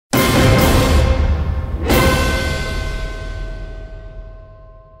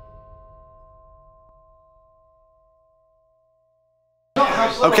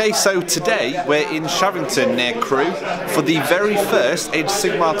Okay, so today we're in Shavington near Crewe for the very first Age of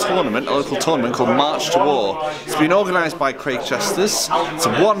Sigmar tournament, a local tournament called March to War. It's been organised by Craig Chester's. It's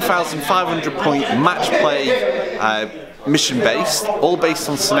a 1,500 point match play mission based, all based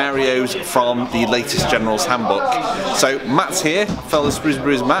on scenarios from the latest General's Handbook. So Matt's here, fellow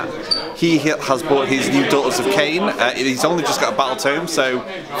Sprewer Matt. He has bought his new Daughters of Khaine. He's only just got a battle tome, so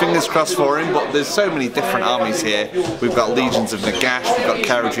fingers crossed for him, but there's so many different armies here. We've got legions of Nagash, we've got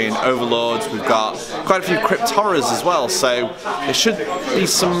Kharadrian overlords, we've got quite a few crypt horrors as well, so there should be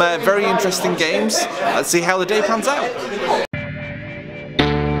some very interesting games. Let's see how the day pans out.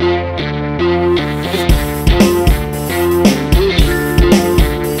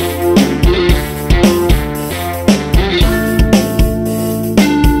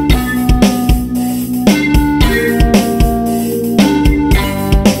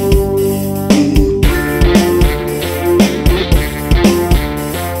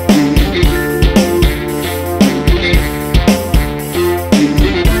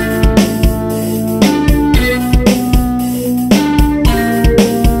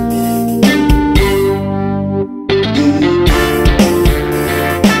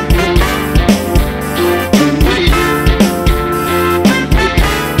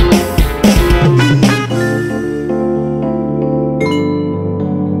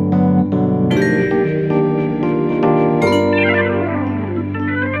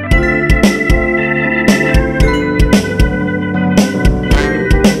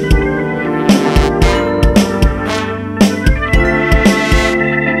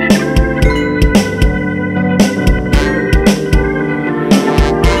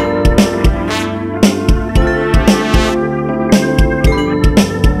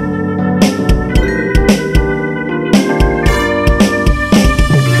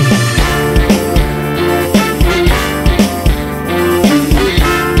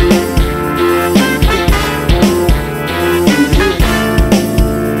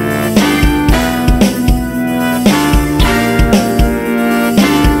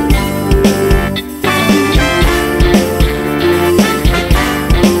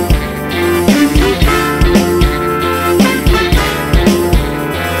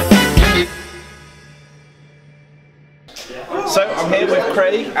 So I'm here with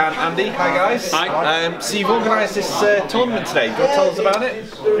Craig and Andy. Hi guys. Hi. So you've organised this tournament today. Do you want to tell us about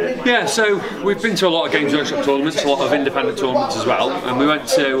it? Yeah, so we've been to a lot of Games Workshop tournaments, a lot of independent tournaments as well, and we went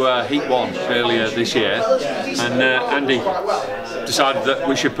to Heat 1 earlier this year, and Andy decided that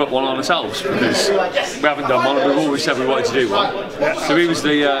we should put one on ourselves because we haven't done one and we've always said we wanted to do one. So he was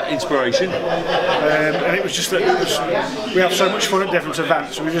the inspiration. And it was just that we have so much fun at different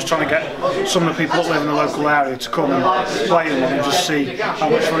events, so we're just trying to get some of the people that live in the local area to come and play in them and just see how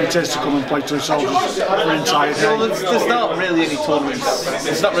much fun it is to come and play to the soldiers for an entire day. Well, there's not really any tournaments,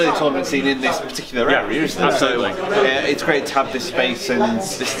 there's not really a tournament scene in this particular area, is there? Absolutely. So it's great to have this space and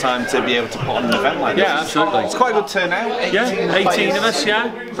this time to be able to put on an event like this. Yeah, absolutely. It's quite a good turnout. 18 of us,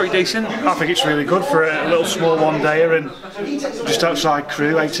 yeah, pretty decent. I think it's really good for a little small one-dayer and just outside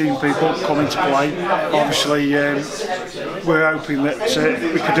Crewe, 18 people coming to play. Obviously, we're hoping that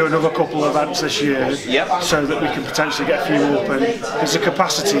we could do another couple of events this year, so that we can potentially get a few up. And there's a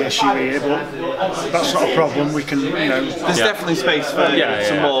capacity issue here, but that's not a problem. We can, you know, there's definitely space for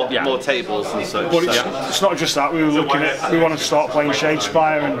some more tables and such. But it's not just that. We were looking at, we wanted to start playing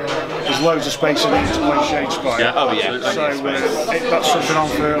Shadespire, and there's loads of space in here to play Shadespire. Yeah. Oh yeah. So that's something on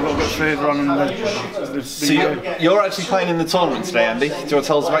for a little bit further on in the So you're actually playing in the tournament today, Andy. Do you want to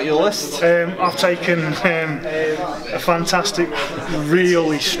tell us about your list? I've taken a fantastic,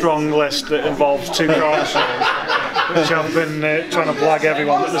 really strong list that involves 2 Carnosaurs, which I've been trying to blag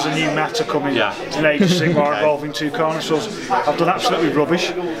everyone that there's a new meta coming in Age of Sigmar involving 2 Carnosaurs. I've done absolutely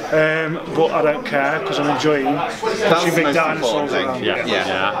rubbish, but I don't care because I'm enjoying pushing big dinosaurs around.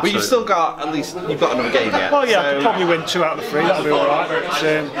 Yeah. But you've still got, at least, you've got another game yet. Well, yeah, I could probably win 2 out of the 3, that'll be alright,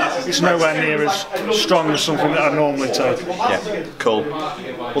 but it's nowhere near as strong as something that I normally take. Yeah, cool.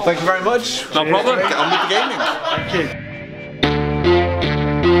 Well, thank you very much. No problem. Get on with the gaming. Thank you.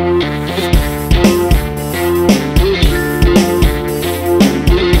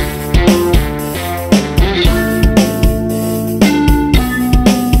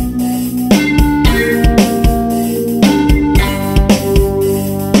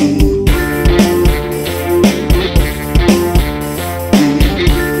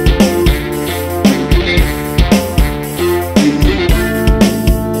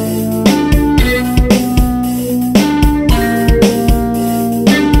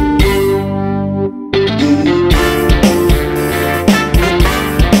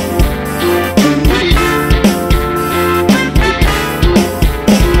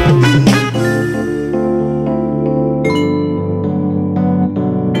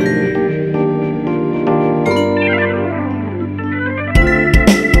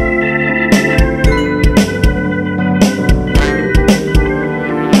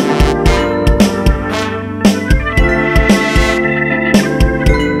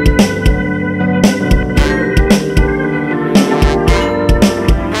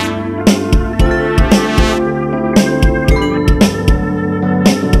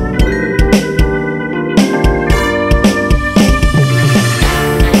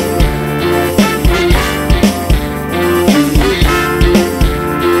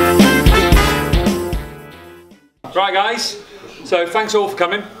 guys. So thanks all for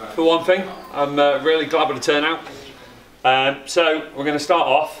coming, for one thing. I'm really glad with the turnout. So we're going to start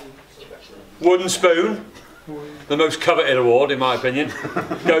off. Wooden Spoon, the most coveted award in my opinion,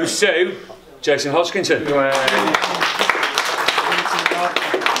 goes to Jason Hodgkinson. Let's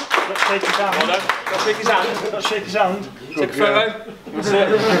shake his hand. Well done. Let's shake his hand. Let's shake his hand. Take a photo. That's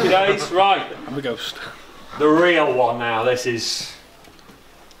it. Happy days. Right. I'm a ghost. The real one now. This is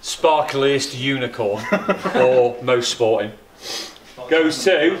sparkliest unicorn, or most sporting. Goes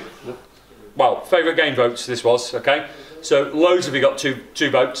to, well, favourite game votes. This was okay. So loads of you got two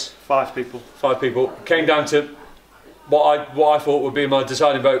votes. 5 people. 5 people. Came down to what I thought would be my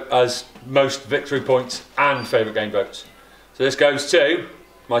deciding vote as most victory points and favourite game votes. So this goes to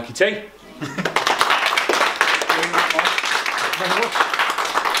Mikey T. Shake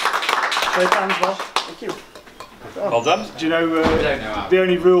hands, Bob. Thank you. Well done. Do you know the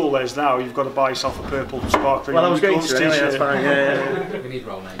only rule is now you've got to buy yourself a purple sparkling unicorns t-shirt. That's fine. Yeah. We need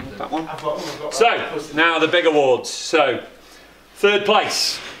roll names. That one. So now the big awards. So 3rd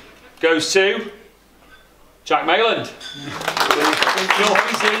place goes to Jack Mayland.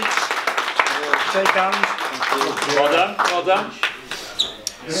 Shake hands. Well done. Well done.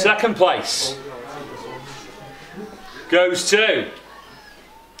 2nd place goes to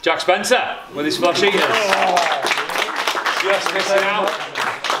Jack Spencer with his flash eaters. Just missing out.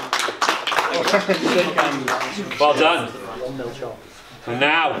 Well done. And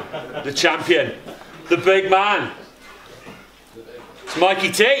now, the champion, the big man, it's Mikey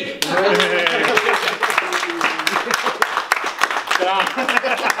T.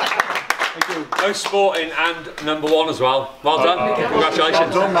 Most sporting and #1 as well. Well done.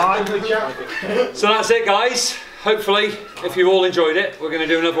 Congratulations. Well done, mate. So that's it, guys. Hopefully, if you all enjoyed it, we're going to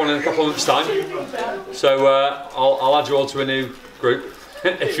do another one in a couple of months' time. So I'll add you all to a new group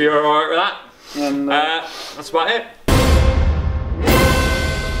if you're alright with that. That's about it.